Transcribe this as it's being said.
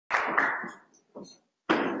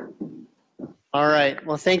All right.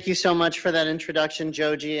 Well, thank you so much for that introduction,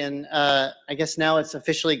 Joji. And I guess now it's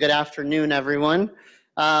officially good afternoon, everyone.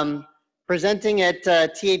 Presenting at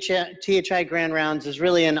THI Grand Rounds is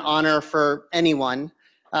really an honor for anyone,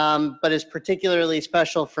 but is particularly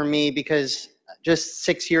special for me because just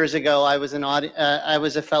 6 years ago, I was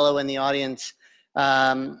a fellow in the audience,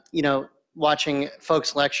 watching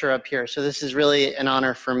folks lecture up here. So this is really an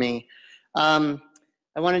honor for me. I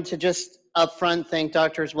wanted to just up front thank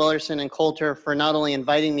Drs. Willerson and Coulter for not only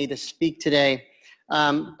inviting me to speak today,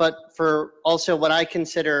 but for also what I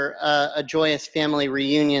consider a joyous family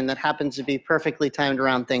reunion that happens to be perfectly timed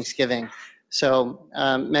around Thanksgiving. So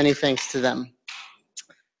many thanks to them.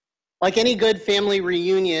 Like any good family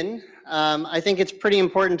reunion, I think it's pretty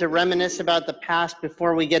important to reminisce about the past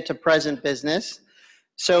before we get to present business.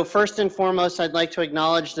 So first and foremost, I'd like to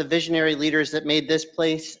acknowledge the visionary leaders that made this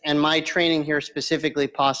place and my training here specifically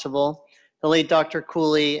possible, the late Dr.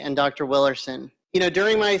 Cooley and Dr. Willerson.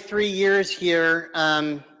 During my 3 years here,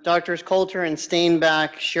 Drs. Coulter and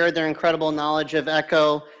Steinbach shared their incredible knowledge of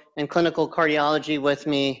echo and clinical cardiology with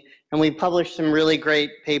me, and we published some really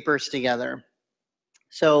great papers together.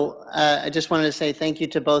 So I just wanted to say thank you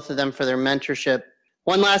to both of them for their mentorship.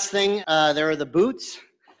 One last thing, there are the boots.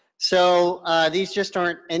 So these just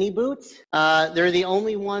aren't any boots. They're the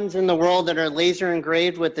only ones in the world that are laser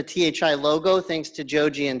engraved with the THI logo, thanks to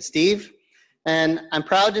Joji and Steve. And I'm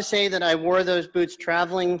proud to say that I wore those boots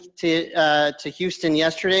traveling to Houston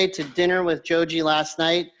yesterday, to dinner with Joji last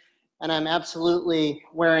night, and I'm absolutely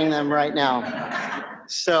wearing them right now.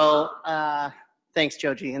 So thanks,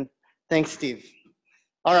 Joji, and thanks, Steve.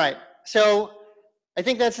 All right, so I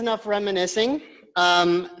think that's enough reminiscing,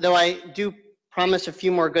 though I do promise a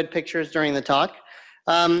few more good pictures during the talk.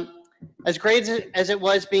 As great as it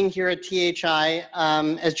was being here at THI,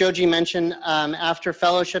 as Joji mentioned, after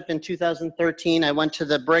fellowship in 2013, I went to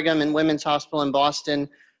the Brigham and Women's Hospital in Boston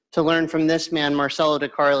to learn from this man, Marcello De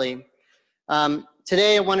Carli.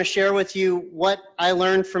 Today, I want to share with you what I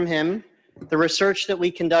learned from him, the research that we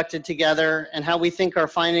conducted together, and how we think our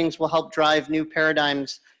findings will help drive new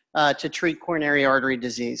paradigms to treat coronary artery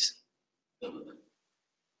disease.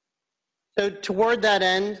 So toward that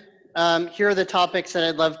end, here are the topics that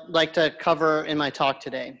I'd like to cover in my talk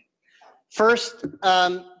today. First,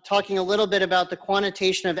 talking a little bit about the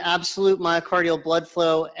quantitation of absolute myocardial blood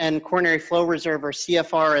flow and coronary flow reserve, or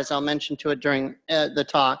CFR, as I'll mention to it during the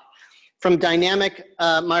talk, from dynamic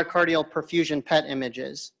myocardial perfusion PET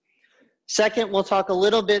images. Second, we'll talk a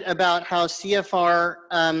little bit about how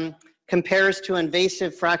CFR compares to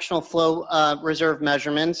invasive fractional flow reserve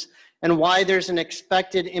measurements, and why there's an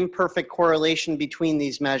expected imperfect correlation between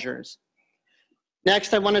these measures.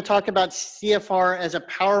 Next, I want to talk about CFR as a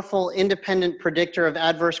powerful independent predictor of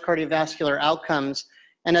adverse cardiovascular outcomes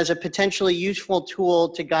and as a potentially useful tool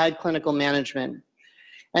to guide clinical management.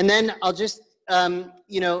 And then I'll just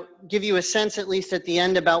give you a sense, at least at the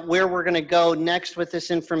end, about where we're going to go next with this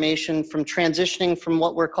information, from transitioning from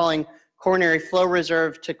what we're calling coronary flow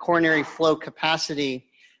reserve to coronary flow capacity,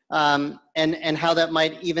 and how that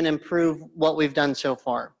might even improve what we've done so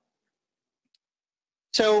far.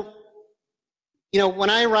 So, when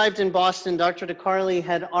I arrived in Boston, Dr. De Carli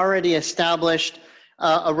had already established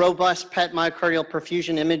a robust PET myocardial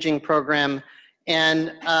perfusion imaging program.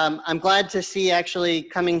 And I'm glad to see, actually,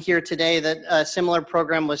 coming here today, that a similar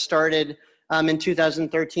program was started in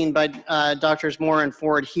 2013 by Drs. Moore and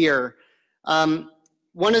Ford here.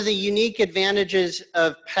 One of the unique advantages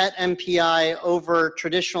of PET MPI over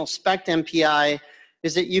traditional SPECT MPI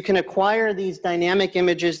is that you can acquire these dynamic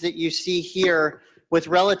images that you see here with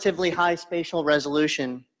relatively high spatial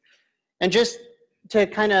resolution. And just to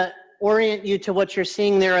kind of orient you to what you're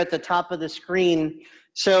seeing there at the top of the screen,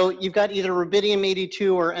 so you've got either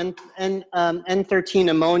rubidium-82 or N13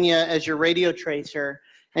 ammonia as your radiotracer,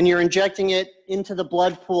 and you're injecting it into the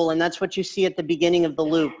blood pool, and that's what you see at the beginning of the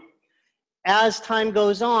loop. As time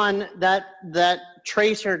goes on, that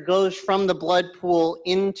tracer goes from the blood pool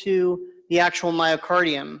into the actual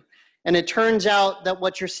myocardium. And it turns out that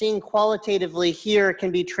what you're seeing qualitatively here can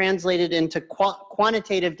be translated into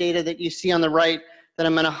quantitative data that you see on the right that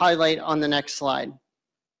I'm going to highlight on the next slide.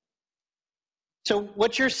 So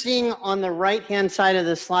what you're seeing on the right-hand side of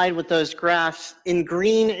the slide with those graphs, in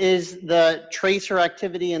green is the tracer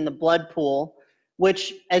activity in the blood pool,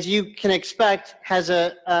 which, as you can expect, has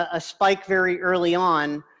a spike very early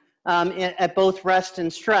on at both rest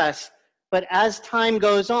and stress. But as time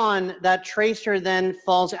goes on, that tracer then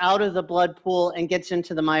falls out of the blood pool and gets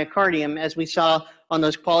into the myocardium, as we saw on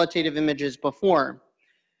those qualitative images before.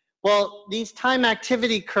 Well, these time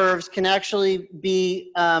activity curves can actually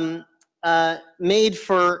be made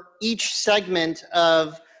for each segment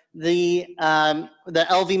of the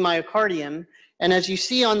LV myocardium. And as you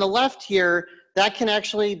see on the left here, that can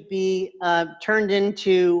actually be turned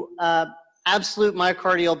into absolute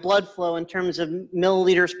myocardial blood flow in terms of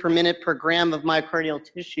milliliters per minute per gram of myocardial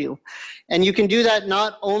tissue. And you can do that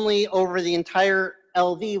not only over the entire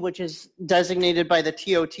LV, which is designated by the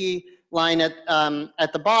TOT line at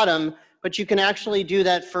the bottom, but you can actually do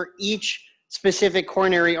that for each specific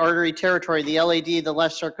coronary artery territory, the LAD, the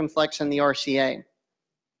left circumflex, and the RCA.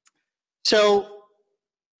 So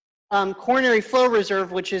coronary flow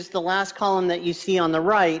reserve, which is the last column that you see on the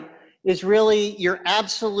right, is really your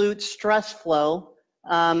absolute stress flow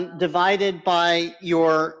divided by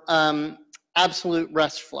your absolute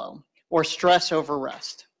rest flow, or stress over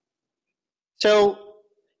rest. So,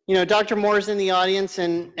 you know, Dr. Moore's in the audience,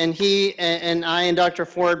 and he and I and Dr.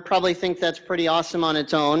 Ford probably think that's pretty awesome on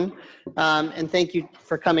its own. And thank you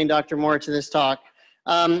for coming, Dr. Moore, to this talk.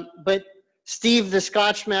 But Steve, the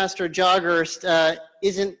Scotchmaster jogger,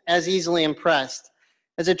 isn't as easily impressed.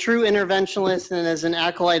 As a true interventionalist and as an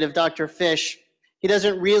acolyte of Dr. Fish, he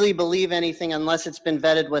doesn't really believe anything unless it's been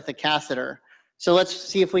vetted with a catheter. So let's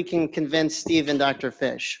see if we can convince Steve and Dr.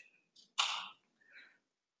 Fish.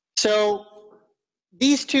 So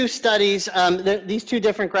these two studies, these two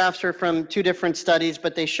different graphs are from two different studies,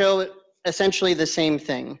 but they show essentially the same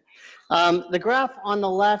thing. The graph on the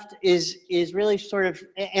left is really sort of,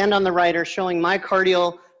 and on the right, are showing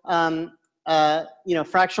myocardial,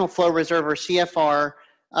 fractional flow reserve, or CFR,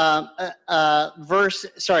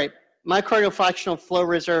 myocardial fractional flow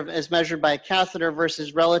reserve as measured by a catheter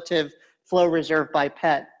versus relative flow reserve by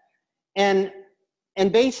PET. And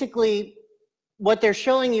basically, what they're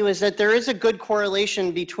showing you is that there is a good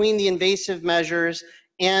correlation between the invasive measures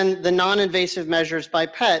and the non-invasive measures by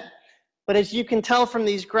PET. But as you can tell from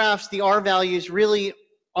these graphs, the R values really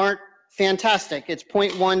aren't fantastic. It's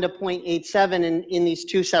 0.1 to 0.87 in these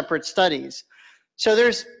two separate studies. So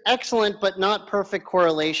there's excellent but not perfect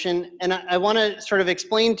correlation. And I want to sort of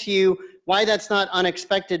explain to you why that's not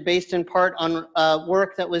unexpected, based in part on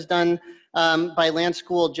work that was done by Lance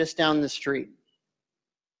Gould just down the street.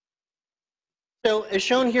 So as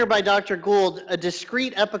shown here by Dr. Gould, a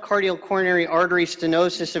discrete epicardial coronary artery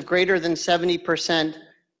stenosis of greater than 70%,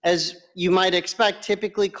 as you might expect,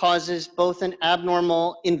 typically causes both an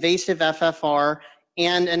abnormal invasive FFR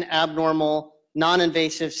and an abnormal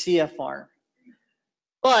non-invasive CFR.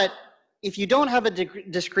 But if you don't have a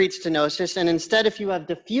discrete stenosis, and instead if you have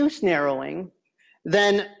diffuse narrowing,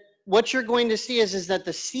 then what you're going to see is that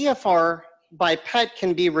the CFR by PET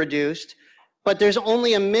can be reduced, but there's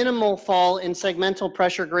only a minimal fall in segmental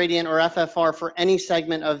pressure gradient, or FFR, for any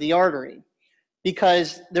segment of the artery,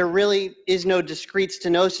 because there really is no discrete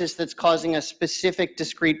stenosis that's causing a specific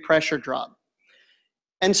discrete pressure drop.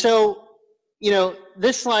 And so, you know,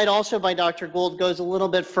 this slide also by Dr. Gould goes a little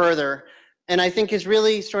bit further, and I think is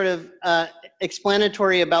really sort of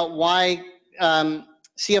explanatory about why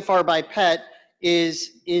CFR by PET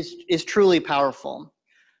is truly powerful.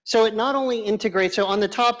 So it not only integrates, so on the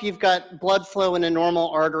top you've got blood flow in a normal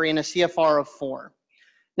artery and a CFR of 4.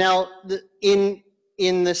 Now,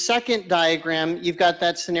 in the second diagram, you've got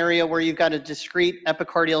that scenario where you've got a discrete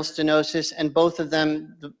epicardial stenosis, and both of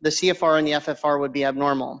them, the CFR and the FFR, would be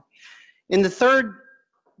abnormal. In the third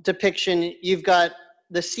depiction, you've got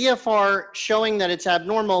the CFR showing that it's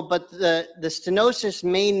abnormal, but the stenosis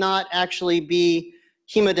may not actually be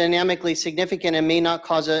hemodynamically significant and may not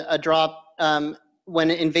cause a drop when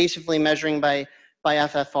invasively measuring by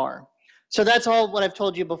FFR. So that's all what I've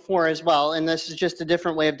told you before as well, and this is just a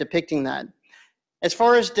different way of depicting that. As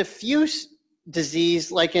far as diffuse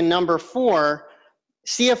disease, like in number 4,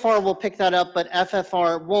 CFR will pick that up, but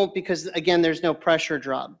FFR won't, because again, there's no pressure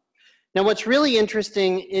drop. Now what's really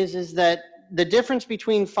interesting is that the difference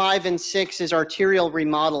between 5 and 6 is arterial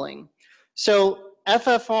remodeling. So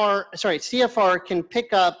CFR can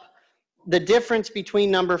pick up the difference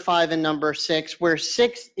between number 5 and number 6, where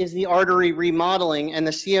 6 is the artery remodeling and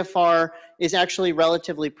the CFR is actually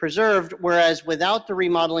relatively preserved, whereas without the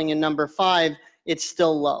remodeling in number 5, it's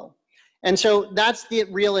still low. And so that's the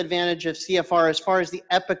real advantage of CFR as far as the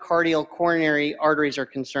epicardial coronary arteries are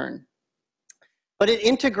concerned. But it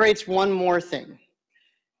integrates one more thing.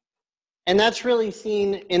 And that's really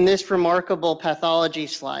seen in this remarkable pathology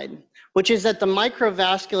slide, which is that the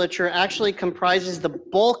microvasculature actually comprises the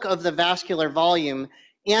bulk of the vascular volume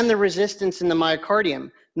and the resistance in the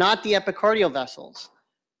myocardium, not the epicardial vessels.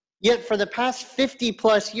 Yet for the past 50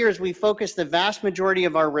 plus years, we focused the vast majority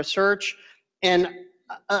of our research and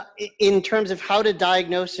in terms of how to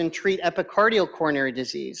diagnose and treat epicardial coronary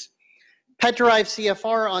disease. PET-derived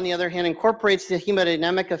CFR, on the other hand, incorporates the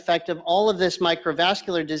hemodynamic effect of all of this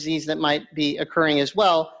microvascular disease that might be occurring as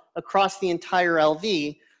well across the entire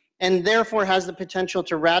LV, and therefore has the potential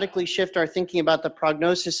to radically shift our thinking about the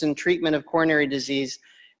prognosis and treatment of coronary disease.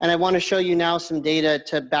 And I want to show you now some data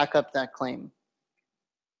to back up that claim.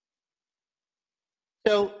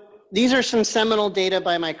 So these are some seminal data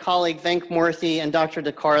by my colleague Venkmurthy and Dr.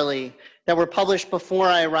 DeCarli that were published before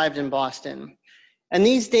I arrived in Boston. And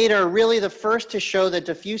these data are really the first to show that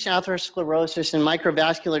diffuse atherosclerosis and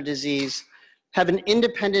microvascular disease have an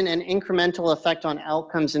independent and incremental effect on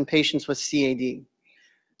outcomes in patients with CAD.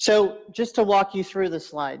 So just to walk you through the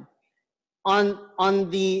slide. On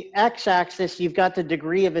the x-axis, you've got the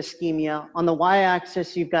degree of ischemia. On the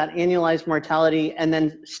y-axis, you've got annualized mortality and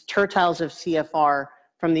then tertiles of CFR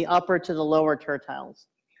from the upper to the lower tertiles.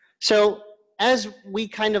 So as we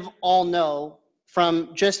kind of all know from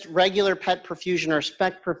just regular PET perfusion or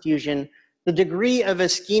SPECT perfusion, the degree of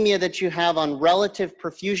ischemia that you have on relative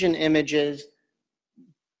perfusion images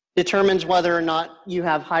determines whether or not you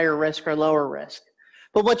have higher risk or lower risk.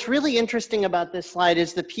 But what's really interesting about this slide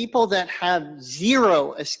is the people that have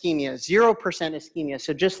zero ischemia, 0% ischemia,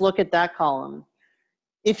 so just look at that column.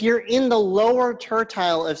 If you're in the lower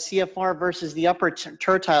tertile of CFR versus the upper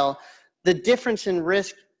tertile, the difference in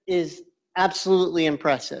risk is absolutely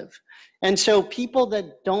impressive. And so people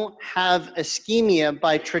that don't have ischemia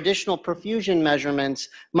by traditional perfusion measurements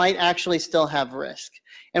might actually still have risk.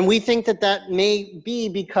 And we think that that may be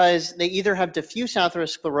because they either have diffuse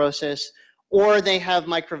atherosclerosis or they have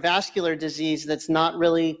microvascular disease that's not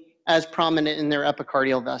really as prominent in their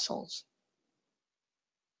epicardial vessels.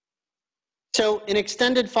 So in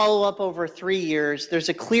extended follow-up over 3 years, there's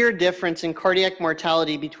a clear difference in cardiac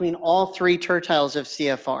mortality between all 3 tertiles of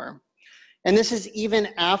CFR. And this is even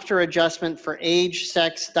after adjustment for age,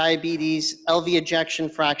 sex, diabetes, LV ejection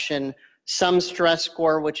fraction, some stress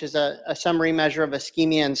score, which is a summary measure of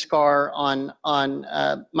ischemia and scar on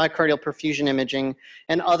myocardial perfusion imaging,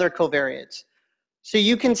 and other covariates. So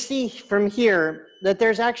you can see from here that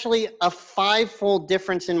there's actually a 5-fold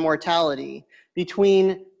difference in mortality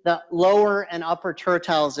between the lower and upper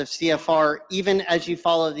tertiles of CFR, even as you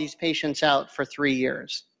follow these patients out for 3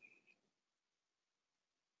 years.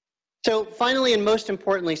 So finally, and most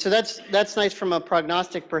importantly, so that's nice from a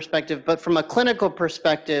prognostic perspective, but from a clinical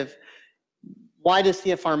perspective, why does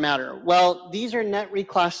CFR matter? Well, these are net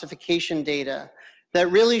reclassification data that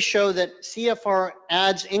really show that CFR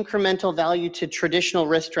adds incremental value to traditional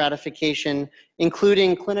risk stratification,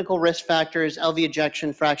 including clinical risk factors, LV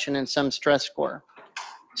ejection fraction, and some stress score.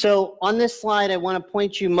 So on this slide, I want to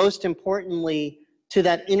point you most importantly to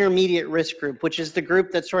that intermediate risk group, which is the group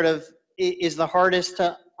that sort of is the hardest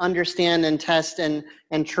to understand and test and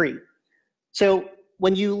treat. So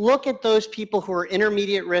when you look at those people who are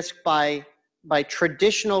intermediate risk by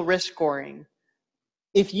traditional risk scoring,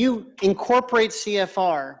 if you incorporate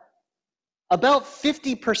CFR, about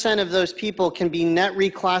 50% of those people can be net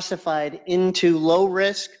reclassified into low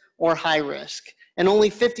risk or high risk, and only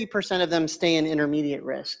 50% of them stay in intermediate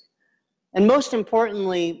risk. And most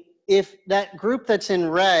importantly, if that group that's in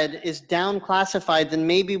red is down classified, then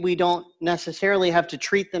maybe we don't necessarily have to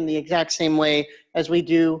treat them the exact same way as we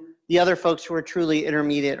do the other folks who are truly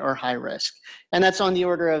intermediate or high risk. And that's on the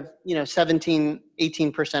order of 17,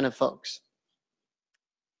 18% of folks.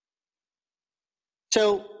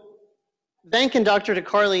 So Venk and Dr.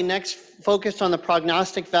 DeCarli next focused on the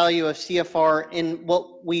prognostic value of CFR in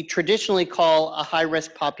what we traditionally call a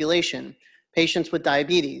high-risk population, patients with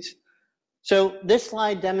diabetes. So this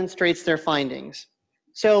slide demonstrates their findings.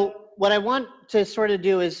 So what I want to sort of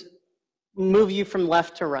do is move you from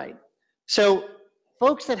left to right. So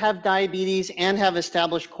folks that have diabetes and have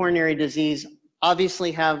established coronary disease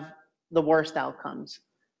obviously have the worst outcomes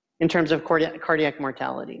in terms of cardiac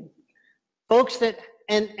mortality. Folks that,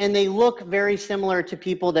 and they look very similar to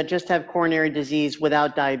people that just have coronary disease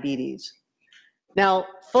without diabetes. Now,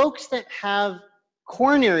 folks that have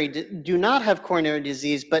do not have coronary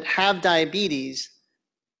disease, but have diabetes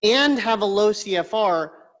and have a low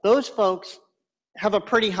CFR, those folks have a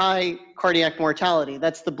pretty high cardiac mortality.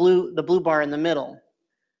 That's the blue bar in the middle.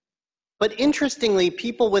 But interestingly,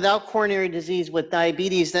 people without coronary disease with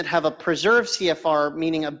diabetes that have a preserved CFR,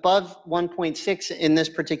 meaning above 1.6 in this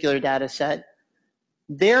particular data set,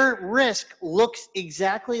 their risk looks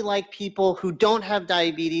exactly like people who don't have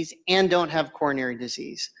diabetes and don't have coronary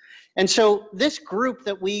disease. And so this group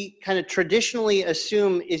that we kind of traditionally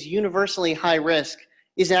assume is universally high risk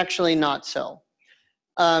is actually not so.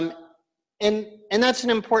 And that's an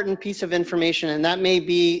important piece of information, and that may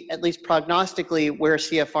be, at least prognostically, where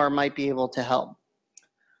CFR might be able to help.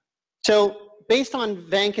 So based on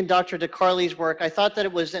Venk and Dr. DeCarli's work, I thought that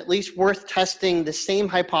it was at least worth testing the same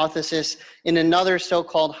hypothesis in another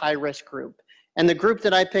so-called high-risk group. And the group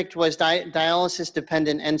that I picked was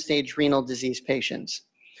dialysis-dependent end-stage renal disease patients.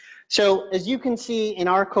 So as you can see in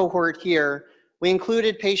our cohort here, we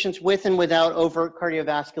included patients with and without overt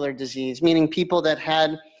cardiovascular disease, meaning people that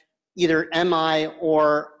had either MI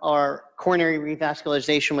or coronary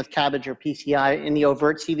revascularization with CABG or PCI in the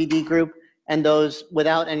overt CVD group, and those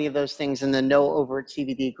without any of those things in the no overt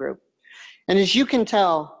CVD group. And as you can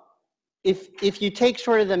tell, if you take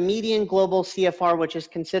sort of the median global CFR, which is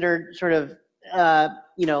considered sort of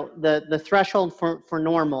the threshold for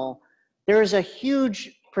normal, there is a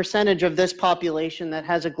huge percentage of this population that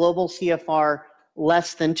has a global CFR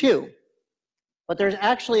less than 2. But there's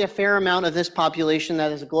actually a fair amount of this population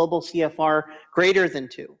that has a global CFR greater than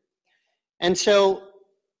 2. And so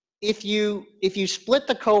if you split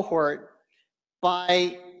the cohort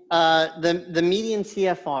by the median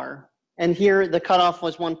CFR, and here the cutoff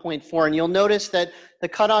was 1.4, and you'll notice that the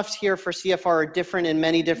cutoffs here for CFR are different in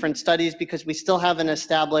many different studies because we still haven't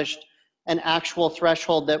established an actual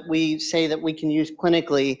threshold that we say that we can use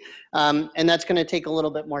clinically, and that's going to take a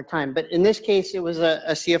little bit more time. But in this case, it was a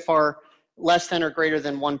CFR less than or greater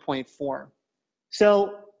than 1.4.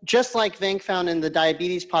 So just like Venk found in the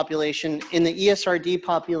diabetes population, in the ESRD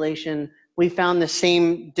population, we found the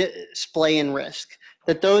same display in risk,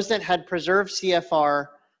 that those that had preserved CFR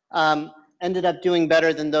ended up doing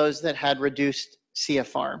better than those that had reduced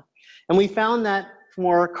CFR. And we found that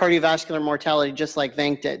for cardiovascular mortality, just like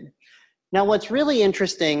Venk did. Now, what's really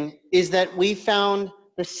interesting is that we found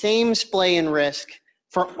the same display in risk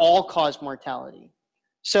for all-cause mortality.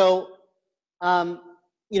 So,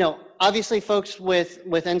 obviously folks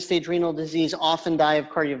with end-stage renal disease often die of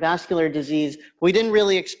cardiovascular disease. We didn't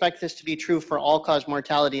really expect this to be true for all-cause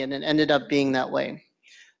mortality, and it ended up being that way.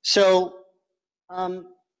 So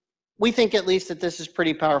we think at least that this is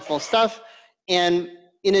pretty powerful stuff. And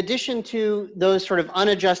in addition to those sort of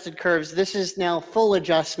unadjusted curves, this is now full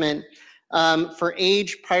adjustment for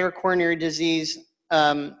age, prior coronary disease,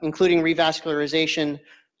 including revascularization,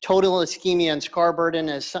 total ischemia and scar burden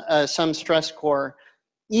as some stress score.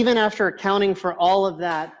 Even after accounting for all of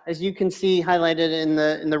that, as you can see highlighted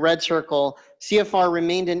in the red circle, CFR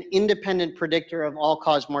remained an independent predictor of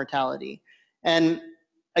all-cause mortality. And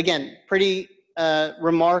again, pretty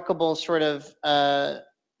remarkable sort of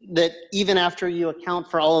that even after you account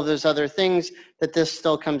for all of those other things, that this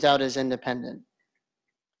still comes out as independent.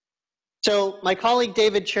 So my colleague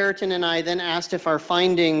David Cheriton and I then asked if our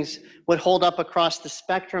findings would hold up across the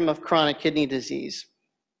spectrum of chronic kidney disease.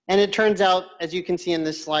 And it turns out, as you can see in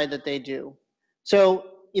this slide, that they do. So,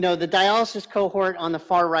 the dialysis cohort on the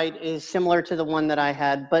far right is similar to the one that I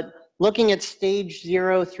had, but looking at stage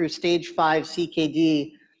 0 through stage 5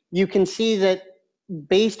 CKD, you can see that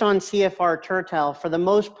based on CFR tertile, for the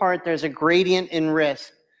most part, there's a gradient in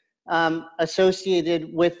risk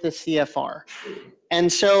associated with the CFR.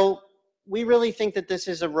 And so we really think that this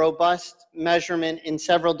is a robust measurement in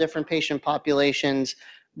several different patient populations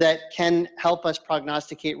that can help us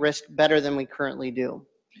prognosticate risk better than we currently do.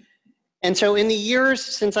 And so in the years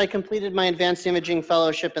since I completed my advanced imaging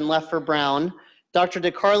fellowship and left for Brown, Dr.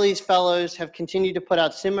 DeCarli's fellows have continued to put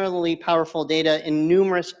out similarly powerful data in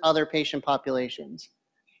numerous other patient populations.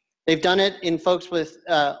 They've done it in folks with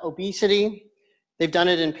obesity, they've done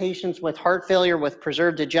it in patients with heart failure with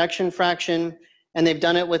preserved ejection fraction, and they've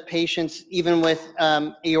done it with patients even with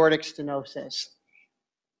aortic stenosis.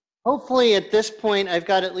 Hopefully at this point, I've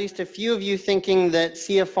got at least a few of you thinking that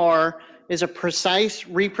CFR is a precise,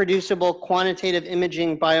 reproducible, quantitative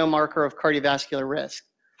imaging biomarker of cardiovascular risk.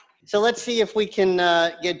 So let's see if we can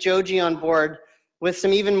get Joji on board with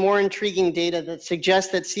some even more intriguing data that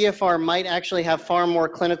suggests that CFR might actually have far more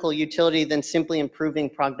clinical utility than simply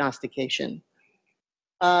improving prognostication.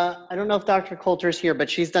 I don't know if Dr. Coulter's here,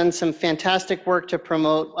 but she's done some fantastic work to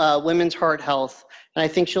promote women's heart health, and I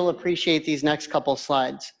think she'll appreciate these next couple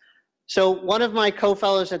slides. So one of my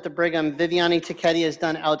co-fellows at the Brigham, Viviani Ticchetti, has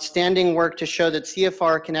done outstanding work to show that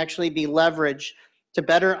CFR can actually be leveraged to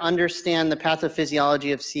better understand the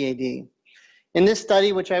pathophysiology of CAD. In this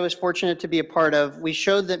study, which I was fortunate to be a part of, we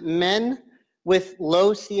showed that men with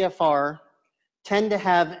low CFR tend to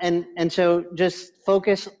have, and so just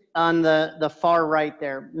focus on the far right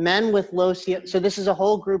there, men with low CFR, so this is a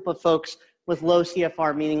whole group of folks with low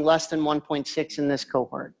CFR, meaning less than 1.6 in this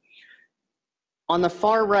cohort. On the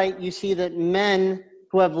far right, you see that men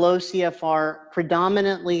who have low CFR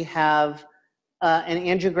predominantly have an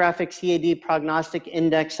angiographic CAD prognostic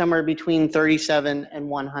index somewhere between 37 and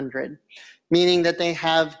 100, meaning that they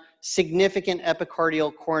have significant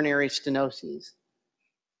epicardial coronary stenoses.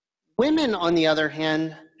 Women, on the other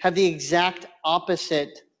hand, have the exact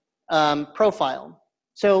opposite profile.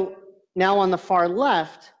 So now on the far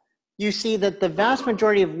left, you see that the vast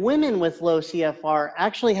majority of women with low CFR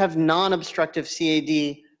actually have non-obstructive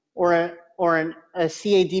CAD or a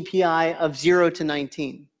CADPI of 0 to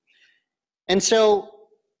 19. And so,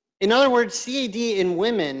 in other words, CAD in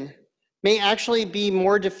women may actually be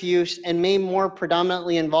more diffuse and may more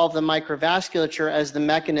predominantly involve the microvasculature as the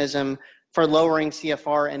mechanism for lowering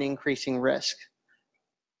CFR and increasing risk.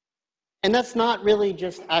 And that's not really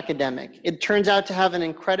just academic. It turns out to have an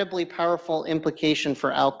incredibly powerful implication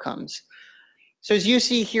for outcomes. So as you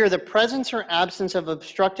see here, the presence or absence of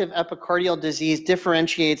obstructive epicardial disease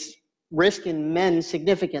differentiates risk in men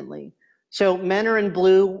significantly. So men are in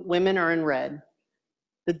blue, women are in red.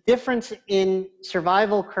 The difference in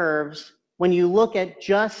survival curves, when you look at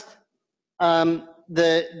just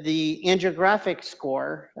the angiographic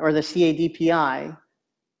score, or the CADPI,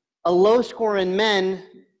 a low score in men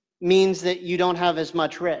means that you don't have as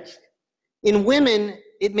much risk. In women,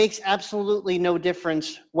 it makes absolutely no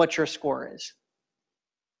difference what your score is.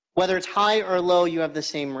 Whether it's high or low, you have the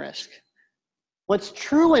same risk. What's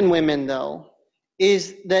true in women, though,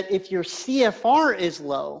 is that if your CFR is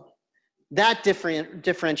low, that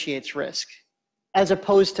differentiates risk, as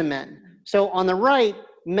opposed to men. So on the right,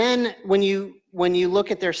 men, when you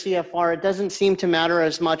look at their CFR, it doesn't seem to matter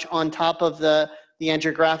as much on top of the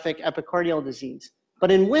angiographic epicardial disease. But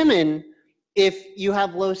in women, if you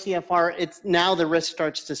have low CFR, now the risk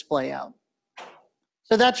starts to splay out.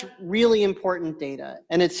 So that's really important data.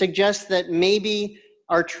 And it suggests that maybe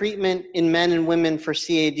our treatment in men and women for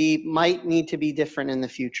CAD might need to be different in the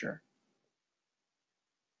future.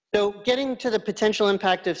 So getting to the potential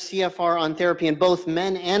impact of CFR on therapy in both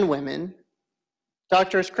men and women,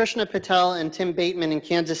 Doctors Krishna Patel and Tim Bateman in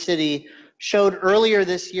Kansas City showed earlier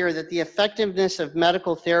this year that the effectiveness of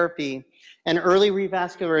medical therapy and early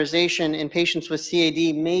revascularization in patients with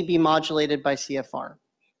CAD may be modulated by CFR.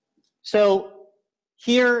 So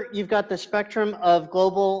here you've got the spectrum of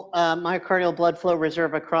global myocardial blood flow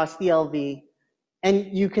reserve across the LV, and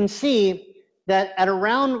you can see that at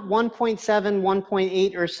around 1.7,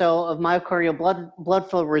 1.8 or so of myocardial blood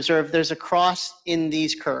flow reserve, there's a cross in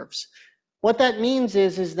these curves. What that means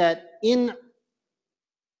is that in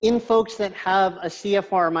folks that have a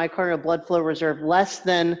CFR, myocardial blood flow reserve, less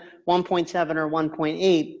than 1.7 or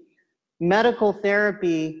 1.8, medical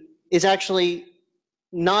therapy is actually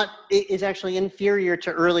inferior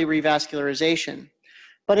to early revascularization.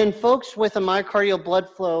 But in folks with a myocardial blood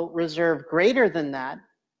flow reserve greater than that,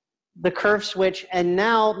 the curve switch, and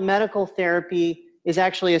now medical therapy is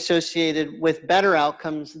actually associated with better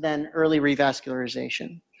outcomes than early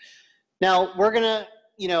revascularization. Now, we're gonna,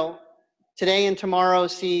 today and tomorrow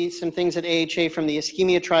see some things at AHA from the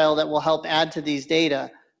ischemia trial that will help add to these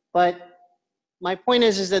data. But my point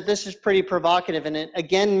is that this is pretty provocative, and it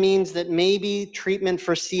again means that maybe treatment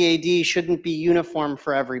for CAD shouldn't be uniform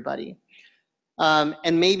for everybody.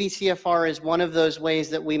 And maybe CFR is one of those ways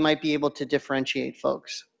that we might be able to differentiate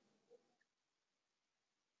folks.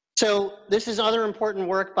 So this is other important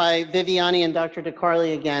work by Viviani and Dr.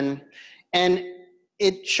 DeCarli again, and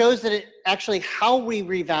it shows that actually how we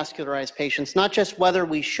revascularize patients, not just whether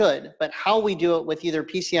we should, but how we do it with either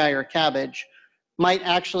PCI or CABG, might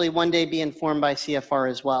actually one day be informed by CFR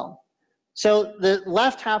as well. So the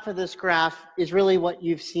left half of this graph is really what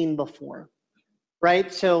you've seen before,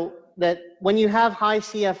 right? So that when you have high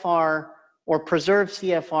CFR or preserved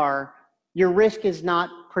CFR, your risk is not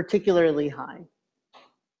particularly high.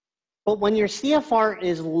 But when your CFR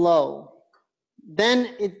is low,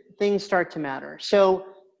 then things start to matter. So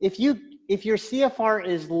if your CFR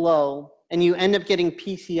is low and you end up getting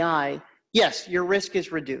PCI, yes, your risk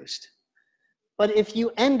is reduced. But if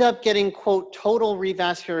you end up getting, quote, total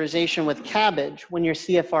revascularization with CABG when your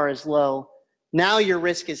CFR is low, now your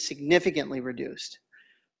risk is significantly reduced.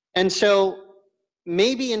 And so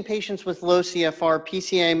maybe in patients with low CFR,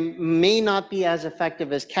 PCI may not be as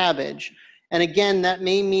effective as CABG. And again, that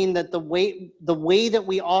may mean that the way that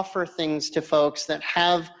we offer things to folks that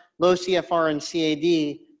have low CFR and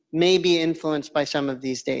CAD may be influenced by some of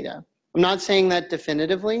these data. I'm not saying that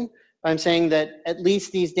definitively, but I'm saying that at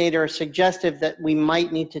least these data are suggestive that we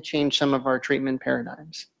might need to change some of our treatment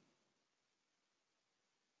paradigms.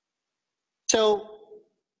 So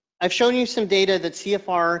I've shown you some data that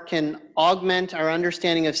CFR can augment our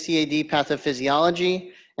understanding of CAD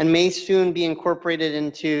pathophysiology and may soon be incorporated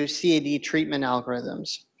into CAD treatment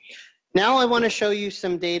algorithms. Now I want to show you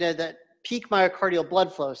some data that peak myocardial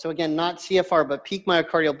blood flow, so again, not CFR, but peak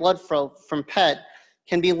myocardial blood flow from PET,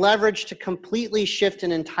 can be leveraged to completely shift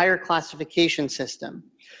an entire classification system.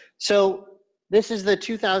 So This is the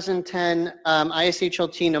 2010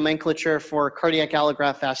 ISHLT nomenclature for cardiac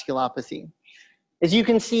allograft vasculopathy. As you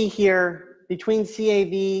can see here, between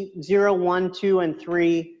CAV 0, 1, 2, and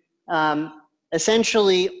 3,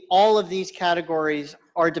 essentially all of these categories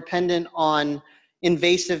are dependent on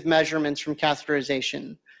invasive measurements from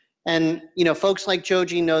catheterization. And folks like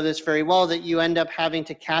Joji know this very well, that you end up having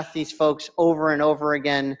to cath these folks over and over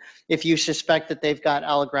again if you suspect that they've got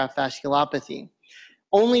allograft vasculopathy.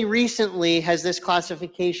 Only recently has this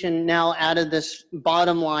classification now added this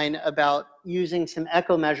bottom line about using some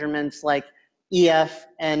echo measurements like EF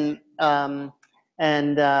and other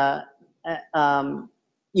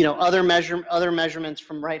measurements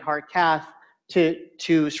from right heart cath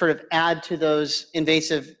to sort of add to those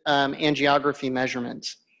invasive angiography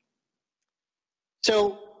measurements.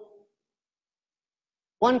 So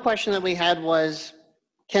one question that we had was,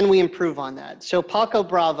 can we improve on that? So Paco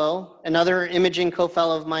Bravo, another imaging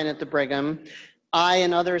co-fellow of mine at the Brigham, I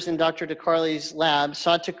and others in Dr. DeCarli's lab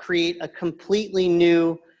sought to create a completely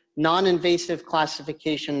new non-invasive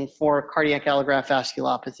classification for cardiac allograft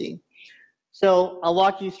vasculopathy. So I'll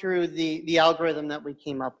walk you through the algorithm that we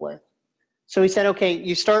came up with. So we said, okay,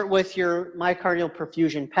 you start with your myocardial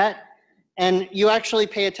perfusion PET, and you actually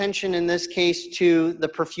pay attention in this case to the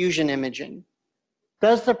perfusion imaging.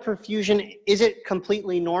 Does the perfusion, is it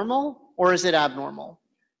completely normal or is it abnormal?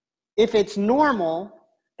 If it's normal,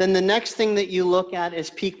 then the next thing that you look at is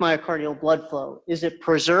peak myocardial blood flow. Is it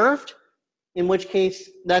preserved? In which case,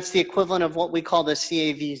 that's the equivalent of what we call the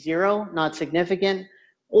CAV 0, not significant,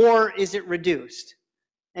 or is it reduced?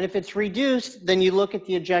 And if it's reduced, then you look at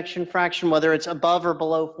the ejection fraction, whether it's above or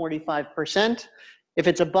below 45%. If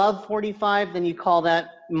it's above 45, then you call that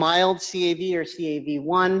mild CAV or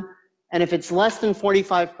CAV1. And if it's less than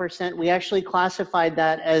 45%, we actually classified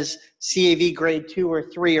that as CAV grade 2 or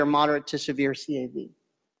 3 or moderate to severe CAV.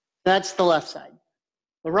 That's the left side.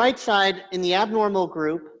 The right side, in the abnormal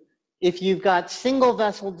group, if you've got single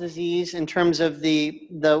vessel disease in terms of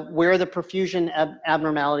where the perfusion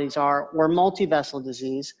abnormalities are, or multi-vessel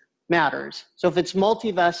disease, matters. So if it's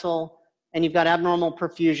multi-vessel and you've got abnormal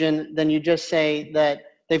perfusion, then you just say that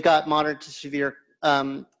they've got moderate to severe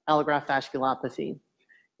allograft vasculopathy.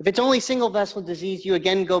 If it's only single vessel disease, you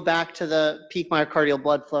again go back to the peak myocardial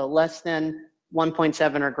blood flow, less than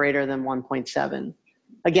 1.7 or greater than 1.7.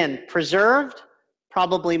 Again, preserved,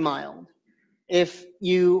 probably mild. If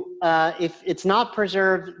it's not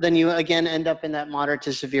preserved, then you again end up in that moderate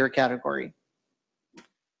to severe category.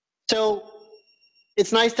 So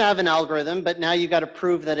it's nice to have an algorithm, but now you got to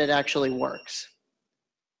prove that it actually works.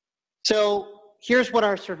 So here's what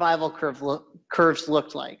our survival curves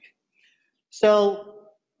looked like. So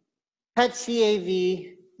PET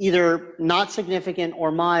CAV, either not significant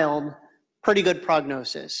or mild, pretty good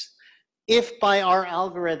prognosis. If by our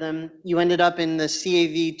algorithm you ended up in the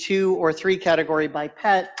CAV 2 or 3 category by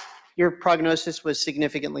PET, your prognosis was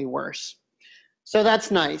significantly worse. So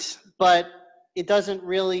that's nice, but it doesn't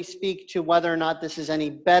really speak to whether or not this is any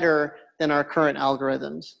better than our current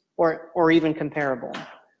algorithms or even comparable.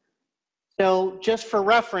 So just for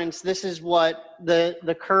reference, this is what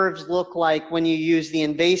the curves look like when you use the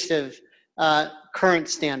invasive current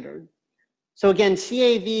standard. So again,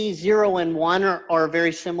 CAV 0 and 1 are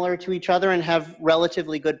very similar to each other and have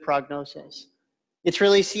relatively good prognosis. It's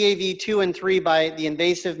really CAV 2 and 3 by the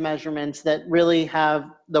invasive measurements that really have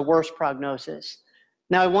the worst prognosis.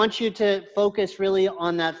 Now I want you to focus really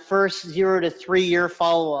on that first 0 to 3 year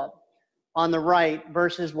follow-up on the right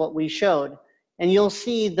versus what we showed. And you'll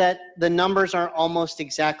see that the numbers are almost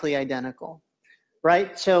exactly identical,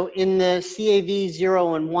 right? So in the CAV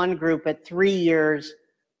 0 and 1 group at 3 years,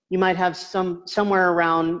 you might have somewhere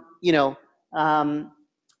around, a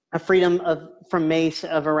freedom from MACE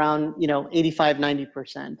of around, 85,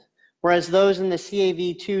 90%. Whereas those in the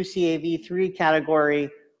CAV2, CAV3 category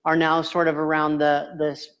are now sort of around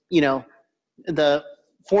the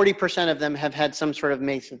 40% of them have had some sort of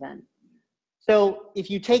MACE event. So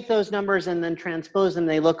if you take those numbers and then transpose them,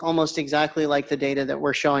 they look almost exactly like the data that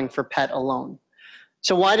we're showing for PET alone.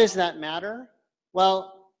 So why does that matter?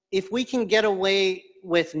 Well, if we can get away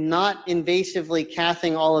with not invasively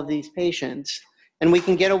cathing all of these patients, and we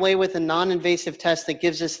can get away with a non-invasive test that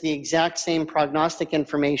gives us the exact same prognostic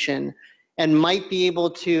information and might be able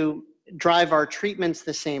to drive our treatments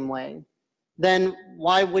the same way, then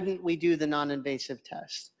why wouldn't we do the non-invasive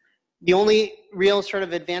test? The only real sort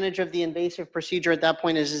of advantage of the invasive procedure at that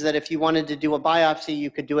point is that if you wanted to do a biopsy, you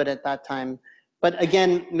could do it at that time. But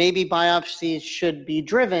again, maybe biopsies should be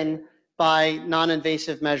driven by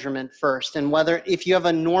non-invasive measurement first. And if you have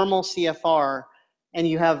a normal CFR and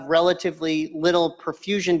you have relatively little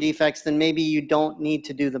perfusion defects, then maybe you don't need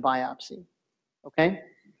to do the biopsy. okay?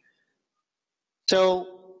 So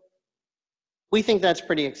we think that's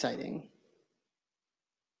pretty exciting.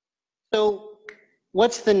 So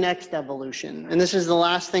what's the next evolution? And this is the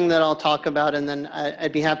last thing that I'll talk about, and then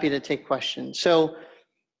I'd be happy to take questions. So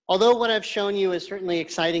although what I've shown you is certainly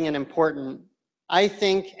exciting and important, I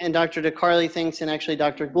think, and Dr. DeCarli thinks, and actually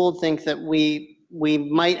Dr. Gould thinks, that we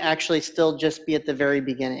might actually still just be at the very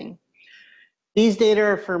beginning. These data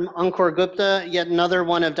are from Ankur Gupta, yet another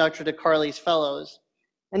one of Dr. DeCarli's fellows.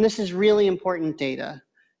 And this is really important data.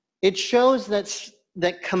 It shows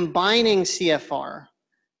that combining CFR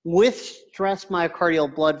with stress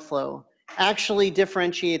myocardial blood flow actually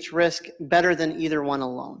differentiates risk better than either one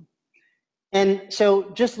alone. And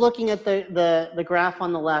so just looking at the graph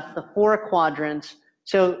on the left, the 4 quadrants,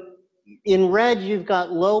 so in red, you've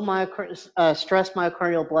got low stress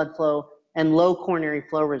myocardial blood flow and low coronary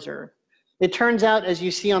flow reserve. It turns out, as you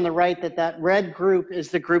see on the right, that red group is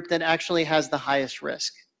the group that actually has the highest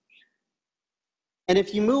risk. And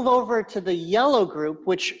if you move over to the yellow group,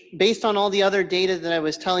 which based on all the other data that I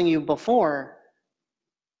was telling you before,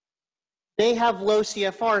 they have low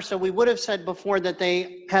CFR, so we would have said before that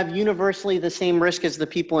they have universally the same risk as the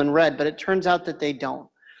people in red, but it turns out that they don't.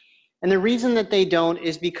 And the reason that they don't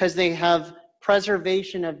is because they have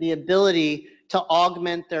preservation of the ability to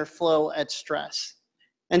augment their flow at stress.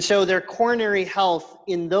 And so their coronary health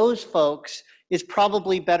in those folks is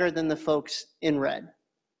probably better than the folks in red.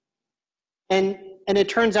 And it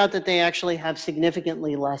turns out that they actually have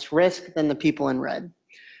significantly less risk than the people in red.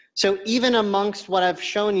 So even amongst what I've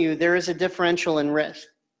shown you, there is a differential in risk.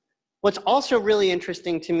 What's also really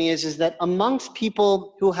interesting to me is that amongst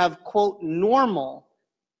people who have, quote, normal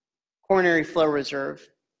coronary flow reserve,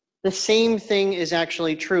 the same thing is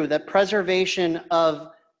actually true, that preservation of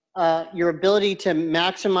your ability to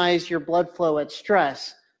maximize your blood flow at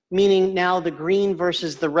stress, meaning now the green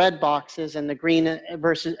versus the red boxes and the green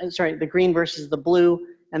versus the blue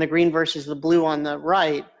and the green versus the blue on the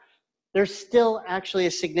right, there's still actually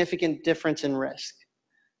a significant difference in risk.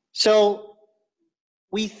 So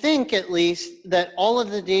we think at least that all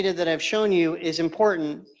of the data that I've shown you is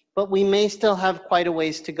important, but we may still have quite a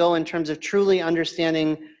ways to go in terms of truly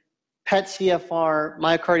understanding PET CFR,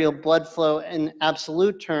 myocardial blood flow in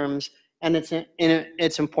absolute terms, and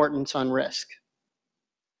its importance on risk.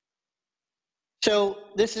 So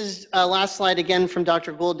this is last slide again from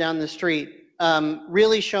Dr. Gould down the street,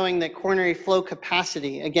 really showing that coronary flow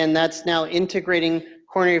capacity, again, that's now integrating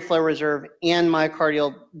coronary flow reserve and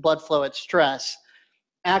myocardial blood flow at stress.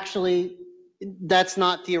 Actually, that's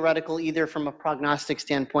not theoretical either from a prognostic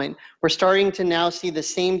standpoint. We're starting to now see the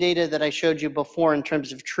same data that I showed you before in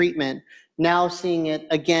terms of treatment, now seeing it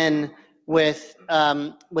again with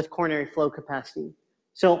coronary flow capacity.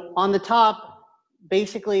 So on the top,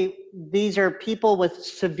 basically, these are people with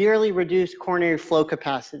severely reduced coronary flow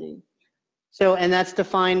capacity. So, and that's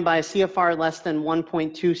defined by CFR less than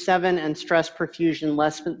 1.27 and stress perfusion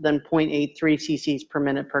less than 0.83 cc's per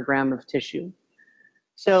minute per gram of tissue.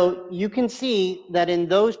 So you can see that in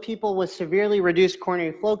those people with severely reduced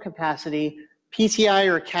coronary flow capacity, PCI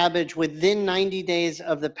or CABG within 90 days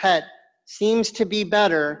of the PET seems to be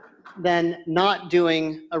better than not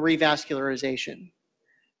doing a revascularization.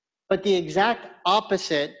 But the exact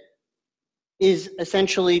opposite is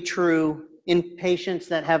essentially true in patients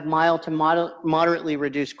that have mild to moderately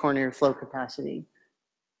reduced coronary flow capacity.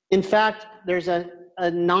 In fact, there's a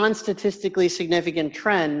non-statistically significant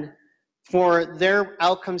trend for their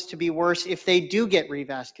outcomes to be worse if they do get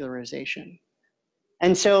revascularization.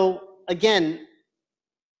 And so, again,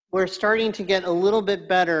 we're starting to get a little bit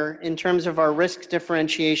better in terms of our risk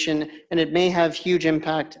differentiation, and it may have huge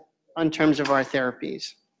impact on terms of our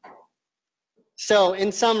therapies. So,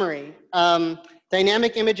 in summary,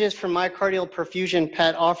 dynamic images from myocardial perfusion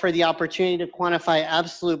PET offer the opportunity to quantify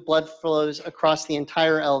absolute blood flows across the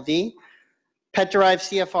entire LV. PET-derived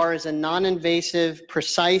CFR is a non-invasive,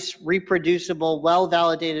 precise, reproducible,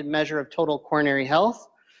 well-validated measure of total coronary health.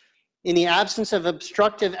 In the absence of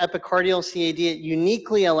obstructive epicardial CAD, it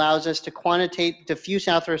uniquely allows us to quantitate diffuse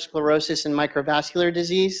atherosclerosis and microvascular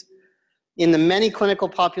disease. In the many clinical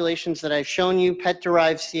populations that I've shown you,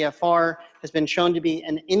 PET-derived CFR has been shown to be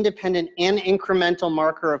an independent and incremental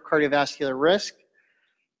marker of cardiovascular risk.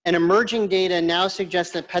 And emerging data now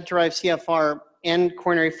suggests that PET-derived CFR and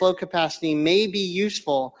coronary flow capacity may be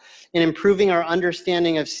useful in improving our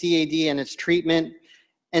understanding of CAD and its treatment,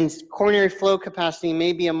 and coronary flow capacity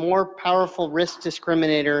may be a more powerful risk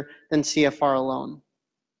discriminator than CFR alone.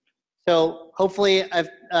 So hopefully I've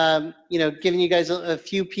given you guys a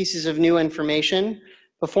few pieces of new information.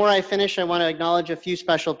 Before I finish, I want to acknowledge a few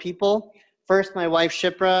special people. First, my wife,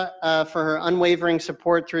 Shipra, for her unwavering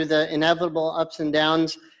support through the inevitable ups and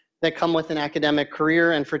downs that come with an academic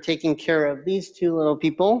career, and for taking care of these two little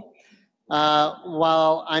people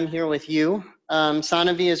while I'm here with you.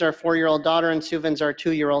 Sanavi is our 4-year-old daughter, and Suvin's our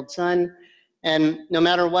 2-year-old son. And no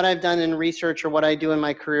matter what I've done in research or what I do in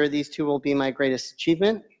my career, these two will be my greatest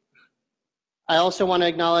achievement. I also want to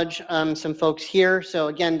acknowledge some folks here. So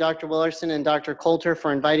again, Dr. Willerson and Dr. Coulter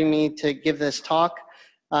for inviting me to give this talk.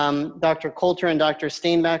 Dr. Coulter and Dr.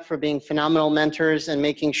 Steinbach for being phenomenal mentors and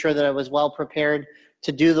making sure that I was well prepared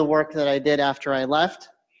to do the work that I did after I left.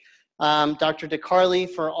 Dr. DeCarli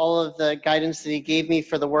for all of the guidance that he gave me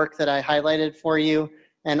for the work that I highlighted for you,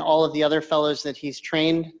 and all of the other fellows that he's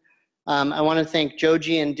trained. I want to thank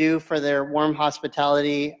Joji and Du for their warm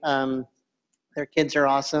hospitality. Their kids are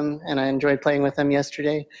awesome, and I enjoyed playing with them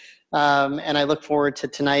yesterday. And I look forward to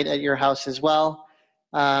tonight at your house as well.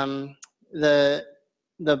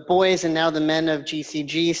 The boys and now the men of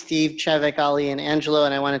GCG, Steve, Chevik, Ali, and Angelo,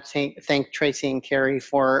 and I want to thank Tracy and Carrie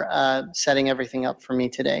for setting everything up for me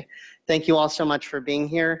today. Thank you all so much for being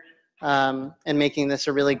here and making this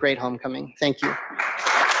a really great homecoming. Thank you.